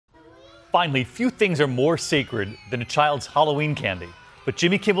Finally, few things are more sacred than a child's Halloween candy. But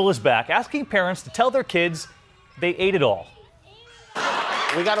Jimmy Kimmel is back, asking parents to tell their kids they ate it all.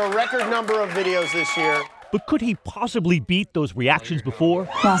 We got a record number of videos this year. But could he possibly beat those reactions before?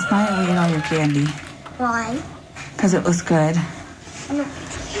 Last night I ate all your candy. Why? Because it was good. You ruined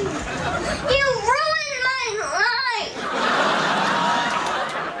my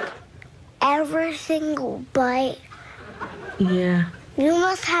life! Every single bite. Yeah. You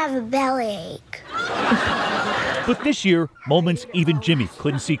must have a bellyache. But this year, moments even Jimmy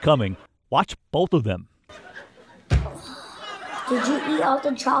couldn't see coming. Watch both of them. Did you eat all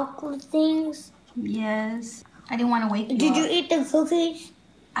the chocolate things? Yes. I didn't want to wake you Did up. you eat the cookies?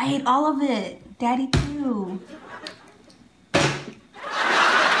 I ate all of it. Daddy, too.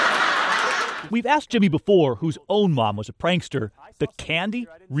 We've asked Jimmy before, whose own mom was a prankster. The candy?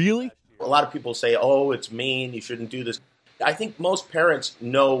 Really? A lot of people say, oh, it's mean, you shouldn't do this. I think most parents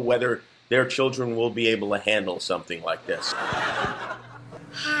know whether their children will be able to handle something like this.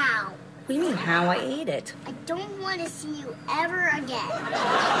 How? What do you mean, how? I ate it. I don't want to see you ever again.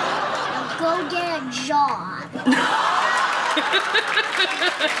 Now go get a job.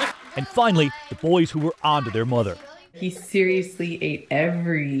 And finally, the boys who were on to their mother. He seriously ate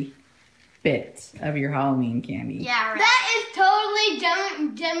every bit of your Halloween candy. Yeah, right. That is totally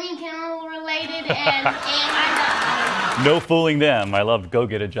Jimmy Kimmel related, and I know. No fooling them. I love Go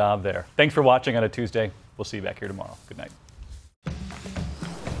Get a Job there. Thanks for watching on a Tuesday. We'll see you back here tomorrow. Good night.